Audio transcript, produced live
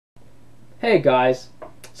Hey guys,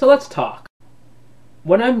 so let's talk.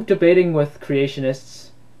 When I'm debating with creationists,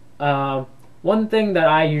 one thing that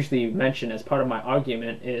I usually mention as part of my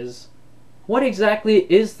argument is, what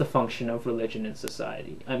exactly is the function of religion in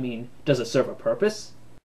society? I mean, does it serve a purpose?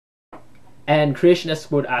 And creationists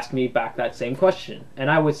would ask me back that same question, and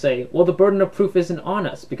I would say, well, the burden of proof isn't on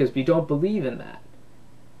us because we don't believe in that.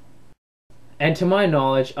 And to my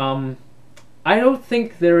knowledge, I don't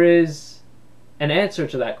think there is an answer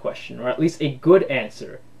to that question, or at least a good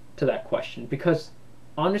answer to that question, because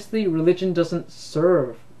honestly, religion doesn't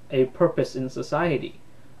serve a purpose in society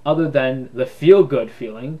other than the feel-good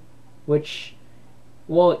feeling, which,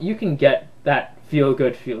 well, you can get that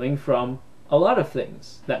feel-good feeling from a lot of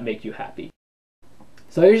things that make you happy.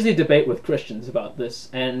 So I usually debate with Christians about this,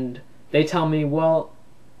 and they tell me, well,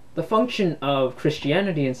 the function of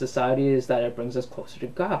Christianity in society is that it brings us closer to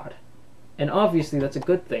God. And obviously that's a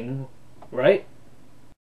good thing, right?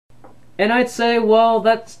 And I'd say, well,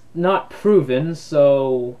 that's not proven,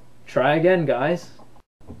 so try again, guys.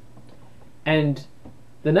 And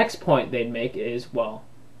the next point they'd make is, well,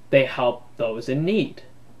 they help those in need.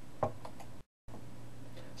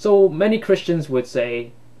 So many Christians would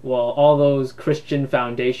say, well, all those Christian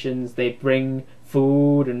foundations, they bring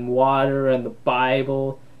food and water and the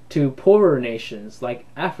Bible to poorer nations like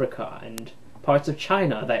Africa and parts of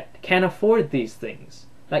China that can't afford these things,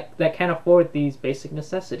 that can't afford these basic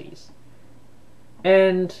necessities.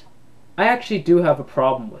 And I actually do have a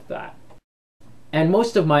problem with that. And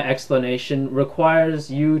most of my explanation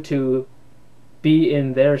requires you to be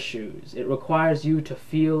in their shoes. It requires you to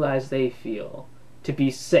feel as they feel, to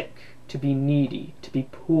be sick, to be needy, to be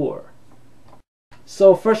poor.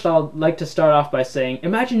 So first I'd like to start off by saying,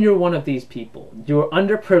 imagine you're one of these people. You're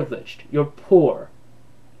underprivileged, you're poor,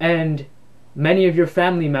 and many of your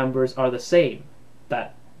family members are the same.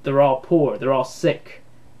 That they're all poor, they're all sick,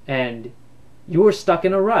 and you're stuck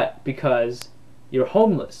in a rut because you're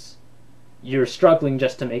homeless. You're struggling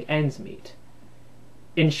just to make ends meet.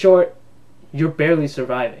 In short, you're barely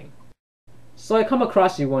surviving. So I come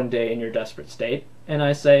across you one day in your desperate state, and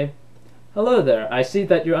I say, hello there, I see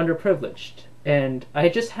that you're underprivileged, and I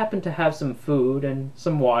just happen to have some food and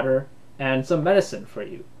some water and some medicine for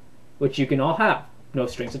you, which you can all have, no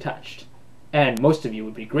strings attached. And most of you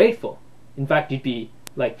would be grateful. In fact, you'd be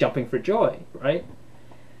like jumping for joy, right?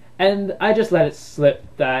 And I just let it slip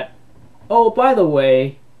that, oh, by the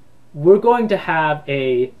way, we're going to have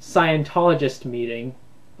a Scientologist meeting.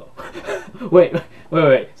 Oh.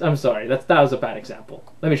 wait, I'm sorry, that was a bad example.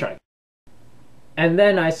 Let me try. And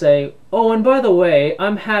then I say, oh, and by the way,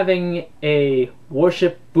 I'm having a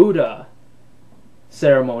worship Buddha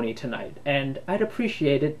ceremony tonight, and I'd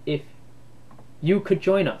appreciate it if you could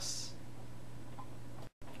join us.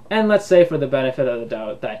 And let's say for the benefit of the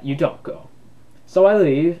doubt that you don't go. So I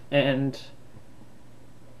leave, and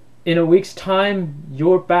in a week's time,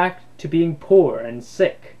 you're back to being poor and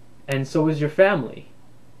sick, and so is your family.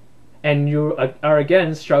 And you are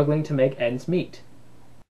again struggling to make ends meet.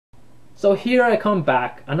 So here I come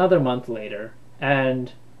back another month later,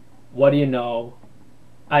 and what do you know?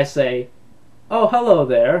 I say, oh, hello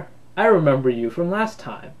there, I remember you from last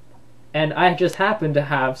time. And I just happen to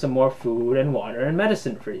have some more food and water and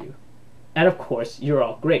medicine for you. And of course, you're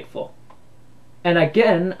all grateful. And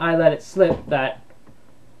again, I let it slip that,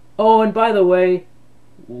 oh, and by the way,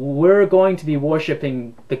 we're going to be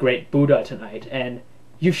worshipping the great Buddha tonight, and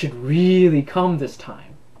you should really come this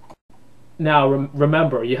time. Now,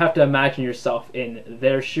 remember, you have to imagine yourself in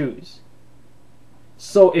their shoes.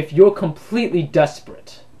 So if you're completely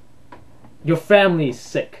desperate, your family's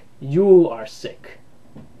sick, you are sick,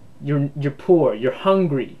 you're poor, you're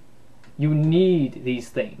hungry, you need these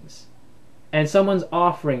things, and someone's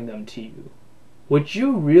offering them to you, would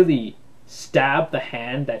you really stab the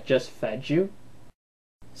hand that just fed you?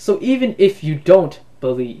 So even if you don't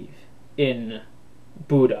believe in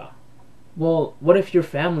Buddha, well, what if your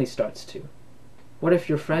family starts to? What if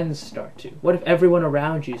your friends start to? What if everyone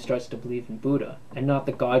around you starts to believe in Buddha and not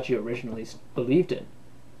the God you originally believed in?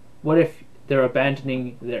 What if they're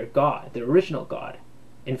abandoning their God, their original God,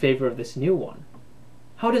 in favor of this new one?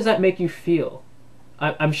 How does that make you feel?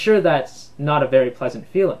 I'm sure that's not a very pleasant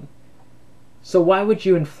feeling. So why would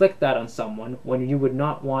you inflict that on someone when you would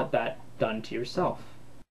not want that done to yourself?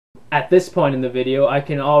 At this point in the video, I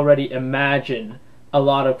can already imagine a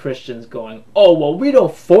lot of Christians going, oh, well, we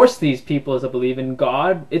don't force these people to believe in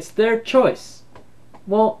God. It's their choice.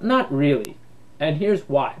 Well, not really. And here's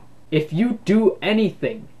why. If you do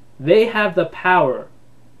anything, they have the power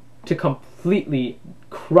to completely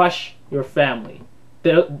crush your family.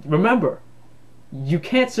 Remember, you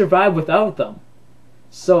can't survive without them.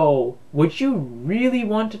 So, would you really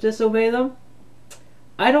want to disobey them?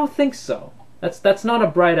 I don't think so. That's not a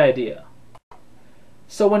bright idea.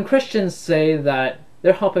 So when Christians say that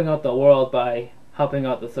they're helping out the world by helping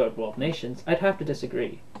out the third world nations, I'd have to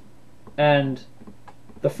disagree. And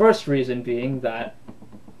the first reason being that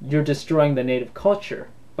you're destroying the native culture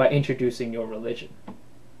by introducing your religion.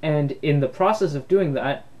 And in the process of doing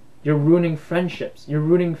that, you're ruining friendships, you're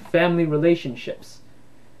ruining family relationships.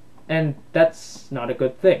 And that's not a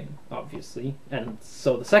good thing, obviously. And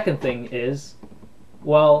so the second thing is,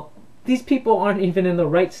 well, these people aren't even in the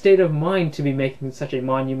right state of mind to be making such a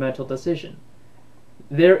monumental decision.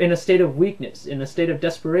 They're in a state of weakness, in a state of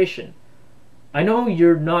desperation. I know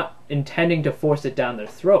you're not intending to force it down their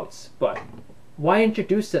throats, but why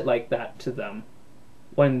introduce it like that to them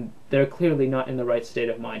when they're clearly not in the right state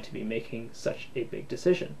of mind to be making such a big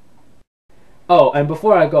decision? Oh, and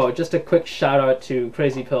before I go, just a quick shout out to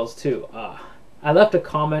Crazy Pills too. I left a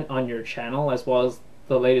comment on your channel as well as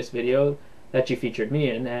the latest video that you featured me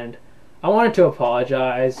in, and I wanted to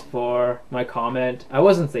apologize for my comment. I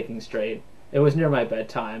wasn't thinking straight. It was near my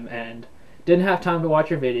bedtime and didn't have time to watch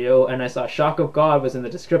your video, and I saw Shock of God was in the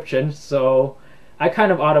description, so I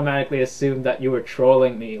kind of automatically assumed that you were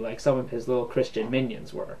trolling me like some of his little Christian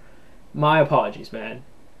minions were. My apologies, man.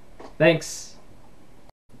 Thanks.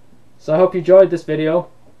 So I hope you enjoyed this video.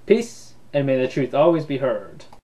 Peace, and may the truth always be heard.